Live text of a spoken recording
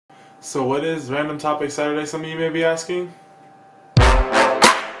So what is Random Topic Saturday, some of you may be asking?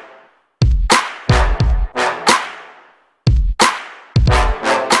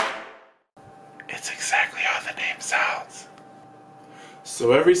 It's exactly how the name sounds.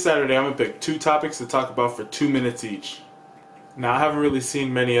 So every Saturday I'm going to pick 2 topics to talk about for 2 minutes each. Now I haven't really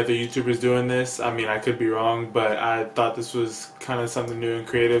seen many other YouTubers doing this. I mean, I could be wrong, but I thought this was kind of something new and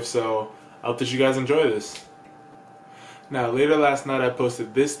creative, so I hope that you guys enjoy this. Now later last night I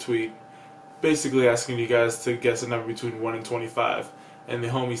posted this tweet basically asking you guys to guess a number between 1 and 25, and the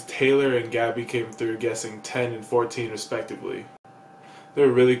homies Taylor and Gabby came through guessing 10 and 14 respectively. They're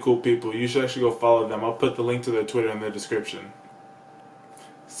really cool people. You should actually go follow them. I'll put the link to their Twitter in the description.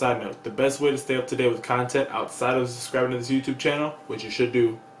 Side note, the best way to stay up to date with content outside of subscribing to this YouTube channel, which you should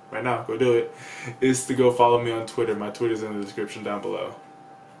do right now, go do it, is to go follow me on Twitter. My Twitter's in the description down below.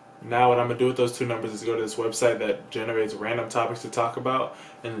 Now what I'm going to do with those 2 numbers is go to this website that generates random topics to talk about,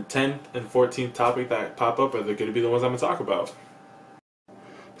 and the 10th and 14th topic that pop up are going to be the ones I'm going to talk about.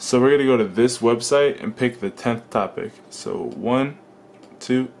 So we're going to go to this website and pick the 10th topic. So 1,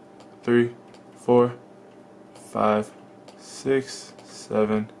 2, 3, 4, 5, 6,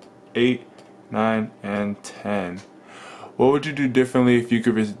 7, 8, 9, and 10. What would you do differently if you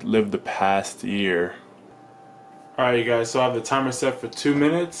could relive the past year? Alright you guys, so I have the timer set for 2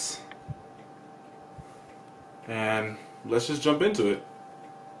 minutes, and let's just jump into it.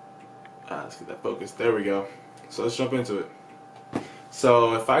 Let's get that focused. There we go. So let's jump into it.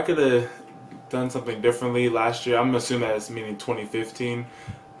 So if I could have done something differently last year, I'm assuming that it's meaning 2015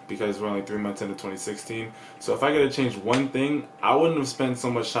 because we're only 3 months into 2016. So if I could have changed one thing, I wouldn't have spent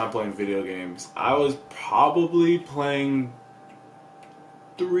so much time playing video games. I was probably playing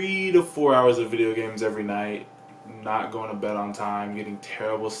 3 to 4 hours of video games every night, not going to bed on time, getting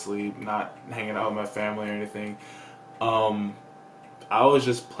terrible sleep, not hanging out with my family or anything. I was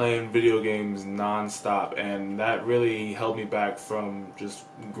just playing video games non-stop, and that really held me back from just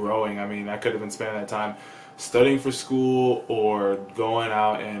growing. I mean, I could have been spending that time studying for school or going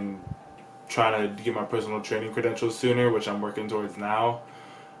out and trying to get my personal training credentials sooner, which I'm working towards now.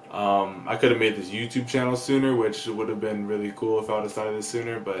 I could have made this YouTube channel sooner, which would have been really cool if I would have started this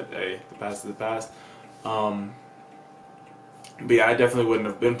sooner, but hey, the past is the past. But yeah, I definitely wouldn't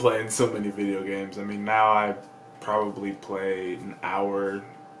have been playing so many video games. I mean, now I probably play an hour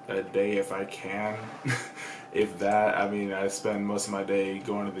a day if I can, if that. I mean, I spend most of my day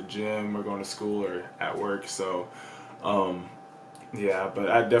going to the gym or going to school or at work, so yeah,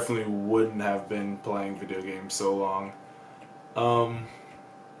 but I definitely wouldn't have been playing video games so long.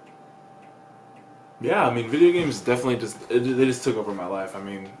 Yeah, I mean, video games definitely they just took over my life. I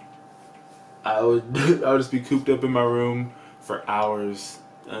mean, I would just be cooped up in my room for hours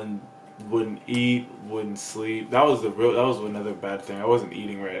and wouldn't eat, wouldn't sleep. That was another bad thing. I wasn't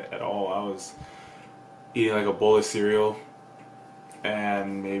eating right at all. I was eating like a bowl of cereal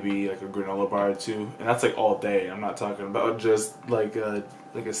and maybe like a granola bar or 2, and that's like all day. I'm not talking about just like a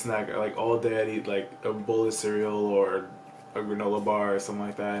snack. Like all day I'd eat like a bowl of cereal or a granola bar or something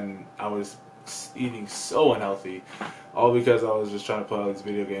like that, and I was eating so unhealthy, all because I was just trying to play all these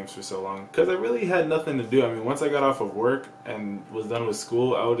video games for so long, because I really had nothing to do. I mean, once I got off of work and was done with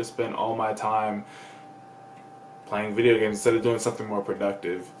school, I would just spend all my time playing video games instead of doing something more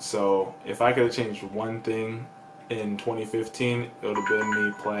productive. So if I could have changed one thing in 2015, it would have been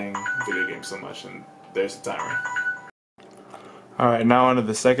me playing video games so much, and there's the timer. Alright, now on to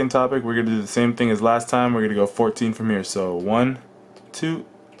the second topic. We're going to do the same thing as last time. We're going to go 14 from here. So 1, 2,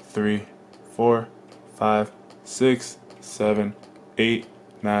 3, 4, 5, 6, 7, 8,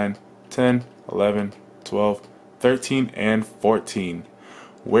 9, 10, 11, 12, 13, and 14.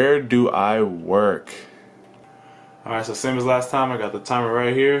 Where do I work? Alright, so same as last time, I got the timer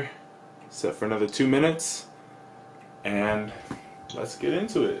right here, set for another 2 minutes, and let's get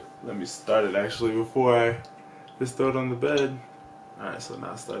into it. Let me start it actually before I just throw it on the bed. Alright, so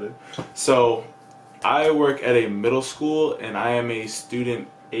now I started. So, I work at a middle school, and I am a student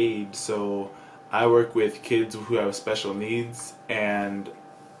aide, so I work with kids who have special needs, and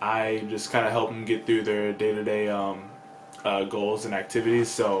I just kind of help them get through their day-to-day goals and activities.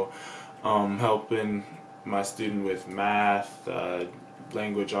 So helping my student with math,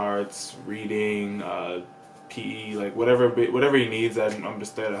 language arts, reading, PE, like whatever he needs, I'm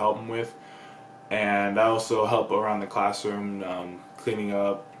just there to help him with. And I also help around the classroom, cleaning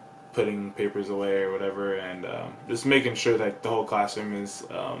up, putting papers away or whatever, and just making sure that the whole classroom is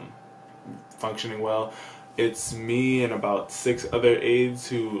functioning well. It's me and about 6 other aides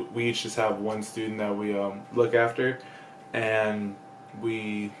who we each just have one student that we look after, and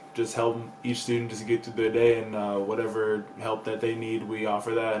we just help each student just get through their day, and whatever help that they need, we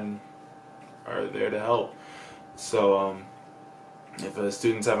offer that and are there to help. So if a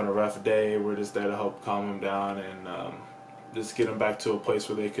student's having a rough day, we're just there to help calm them down and just get them back to a place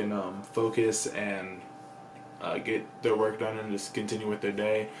where they can focus and get their work done and just continue with their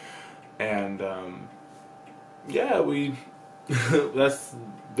day. And yeah, we that's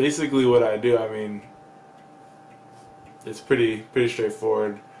basically what I do. I mean, it's pretty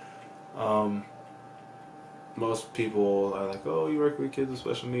straightforward. Most people are like, "Oh, you work with kids with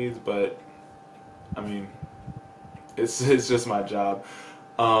special needs," but I mean, it's just my job.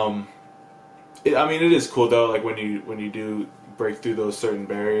 I mean, it is cool though. Like when you do break through those certain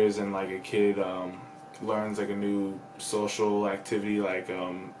barriers, and like a kid learns like a new social activity, like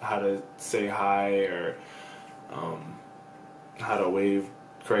how to say hi, or how to wave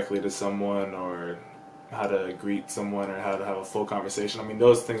correctly to someone, or how to greet someone, or how to have a full conversation. I mean,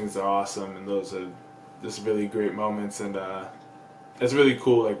 those things are awesome, and those are just really great moments, and it's really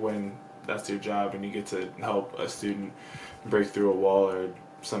cool like when that's your job and you get to help a student break through a wall or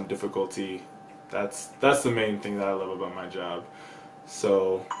some difficulty. That's the main thing that I love about my job.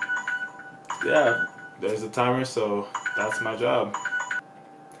 So yeah, there's a timer, so that's my job.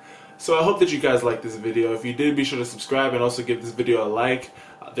 So I hope that you guys liked this video. If you did, be sure to subscribe and also give this video a like.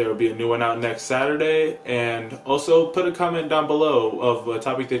 There will be a new one out next Saturday. And also put a comment down below of a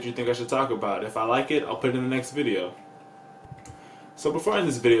topic that you think I should talk about. If I like it, I'll put it in the next video. So before I end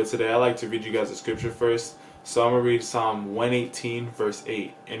this video today, I like to read you guys a scripture first. So I'm going to read Psalm 118 verse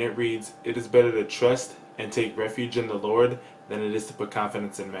 8. And it reads, "It is better to trust and take refuge in the Lord than it is to put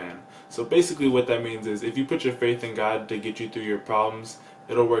confidence in man." So basically what that means is if you put your faith in God to get you through your problems,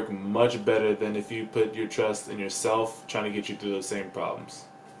 it'll work much better than if you put your trust in yourself trying to get you through those same problems.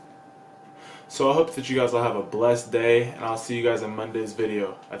 So I hope that you guys will have a blessed day, and I'll see you guys in Monday's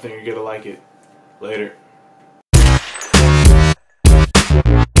video. I think you're going to like it. Later.